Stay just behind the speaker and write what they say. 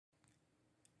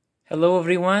Hello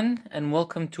everyone, and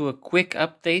welcome to a quick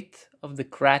update of the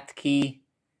Kratky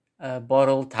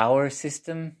bottle tower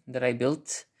system that I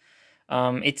built.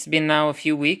 It's been now a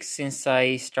few weeks since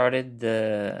I started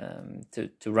to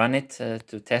run it,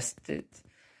 to test it,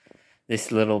 this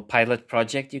little pilot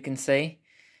project, you can say.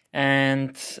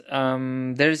 And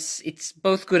it's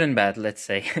both good and bad, let's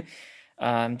say.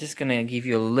 I'm just gonna give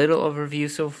you a little overview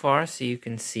so far so you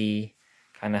can see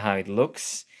kind of how it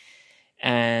looks.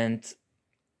 And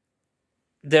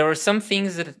there were some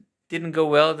things that didn't go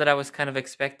well that I was kind of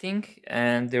expecting,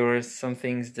 and there were some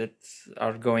things that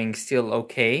are going still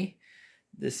okay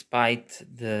despite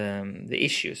the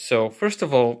issues. So first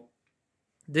of all,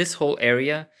 this whole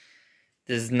area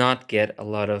does not get a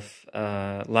lot of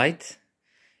light.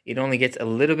 It only gets a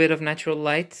little bit of natural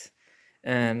light,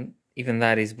 and even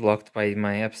that is blocked by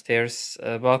my upstairs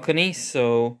balcony,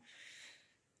 so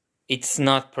it's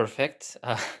not perfect.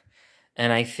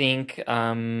 And I think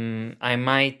I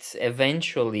might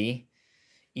eventually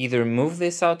either move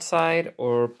this outside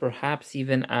or perhaps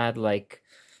even add like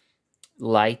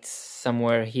lights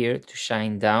somewhere here to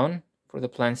shine down for the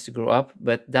plants to grow up.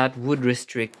 But that would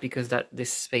restrict, because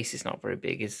this space is not very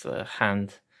big. It's a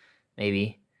hand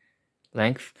maybe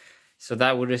length. So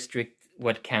that would restrict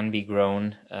what can be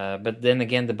grown. But then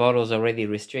again, the bottles already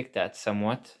restrict that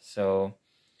somewhat. So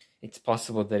it's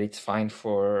possible that it's fine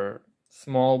for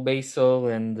small basil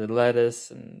and the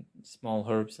lettuce and small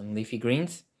herbs and leafy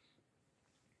greens.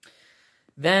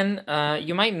 Then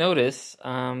you might notice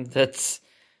that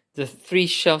the three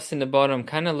shelves in the bottom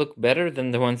kind of look better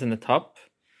than the ones in the top,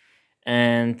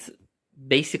 and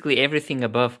basically everything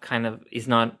above kind of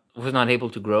was not able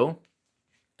to grow,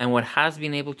 and what has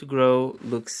been able to grow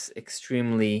looks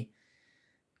extremely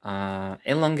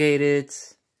elongated,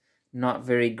 not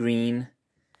very green.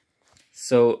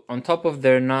 So on top of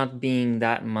there not being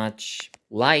that much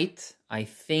light, I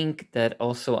think that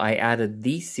also I added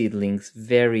these seedlings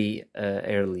very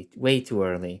early, way too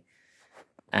early.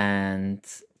 And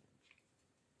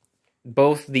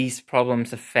both these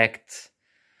problems affect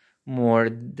more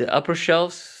the upper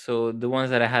shelves, so the ones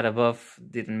that I had above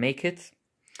didn't make it.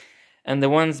 And the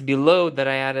ones below that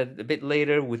I added a bit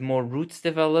later with more roots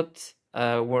developed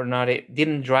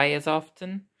didn't dry as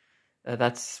often.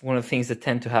 That's one of the things that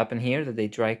tend to happen here, that they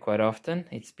dry quite often.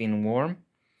 It's been warm.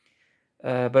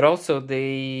 But also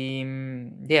they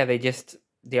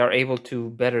are able to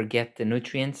better get the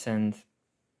nutrients and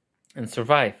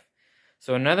survive.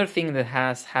 So another thing that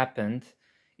has happened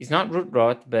is not root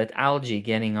rot, but algae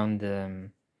getting on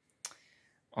the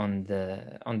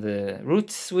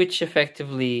roots, which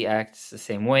effectively acts the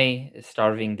same way,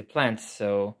 starving the plants.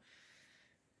 So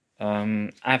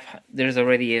there's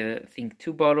already I think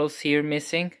 2 bottles here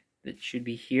missing that should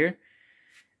be here,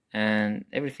 and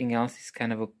everything else is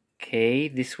kind of okay.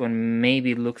 This one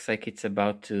maybe looks like it's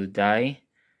about to die,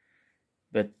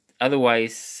 but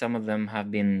otherwise some of them have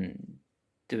been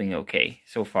doing okay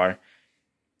so far.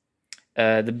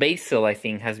 The basil, I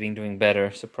think, has been doing better,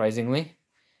 surprisingly.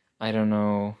 I don't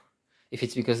know if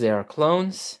it's because they are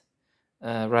clones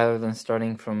rather than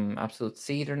starting from absolute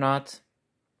seed or not.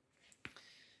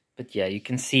 But yeah, you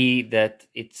can see that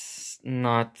it's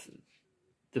not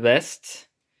the best.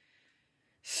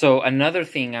 So another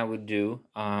thing I would do,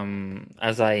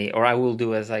 I will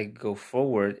do as I go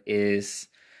forward, is,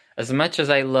 as much as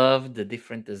I love the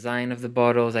different design of the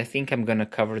bottles, I think I'm gonna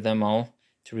cover them all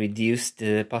to reduce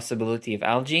the possibility of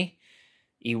algae.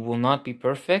 It will not be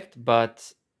perfect,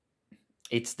 but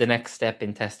it's the next step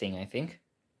in testing, I think.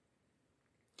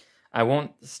 I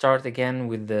won't start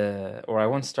immediately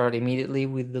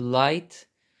with the light,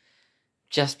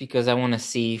 just because I want to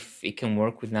see if it can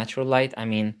work with natural light. I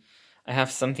mean, I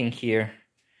have something here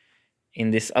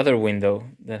in this other window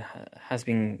that has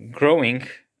been growing,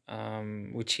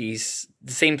 which is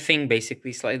the same thing,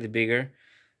 basically, slightly bigger.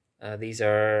 These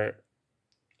are,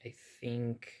 I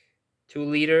think,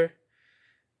 2-liter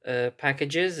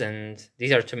packages, and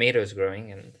these are tomatoes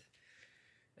growing and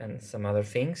some other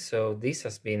things. So this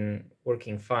has been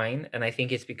working fine, and I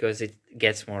think it's because it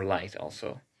gets more light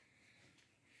also.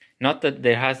 Not that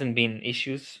there hasn't been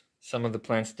issues. Some of the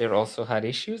plants there also had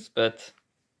issues, but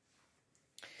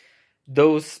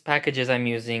those packages I'm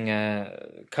using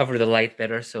cover the light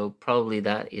better, so probably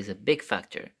that is a big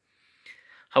factor.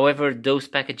 However, those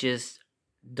packages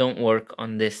don't work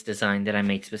on this design that I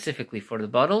made specifically for the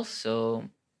bottles, so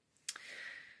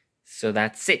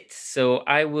that's it. So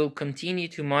I will continue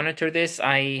to monitor this.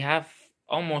 I have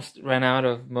almost run out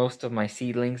of most of my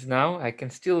seedlings now. I can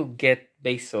still get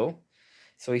basil.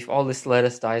 So if all this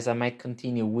lettuce dies, I might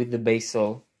continue with the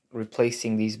basil,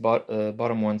 replacing these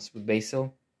bottom ones with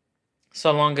basil,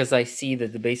 so long as I see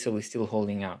that the basil is still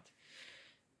holding out.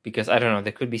 because I don't know,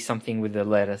 there could be something with the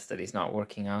lettuce that is not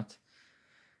working out.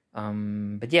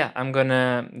 But yeah, I'm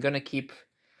gonna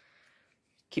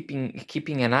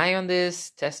keeping an eye on this,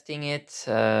 testing it.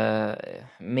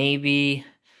 Maybe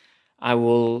I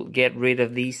will get rid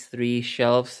of these 3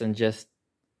 shelves and just,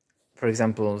 for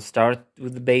example, start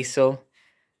with the basil.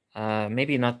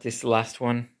 Maybe not this last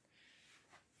one.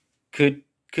 Could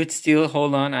still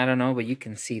hold on, I don't know, but you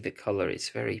can see the color is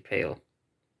very pale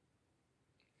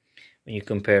when you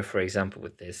compare, for example,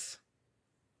 with this.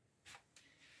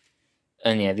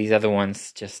 And yeah, these other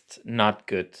ones just not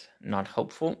good, not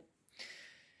hopeful.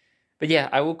 But yeah,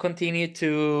 I will continue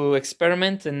to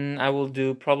experiment, and I will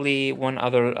do probably one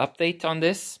other update on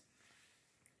this.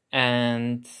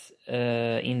 And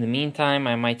in the meantime,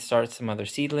 I might start some other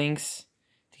seedlings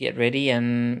to get ready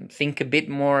and think a bit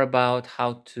more about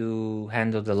how to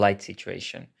handle the light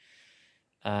situation.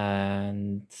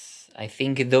 And I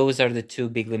think those are the 2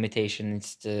 big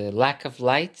limitations: the lack of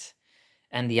light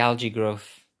and the algae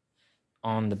growth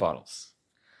on the bottles.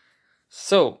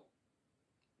 So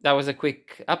that was a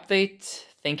quick update.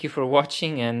 Thank you for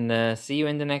watching, and see you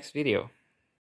in the next video.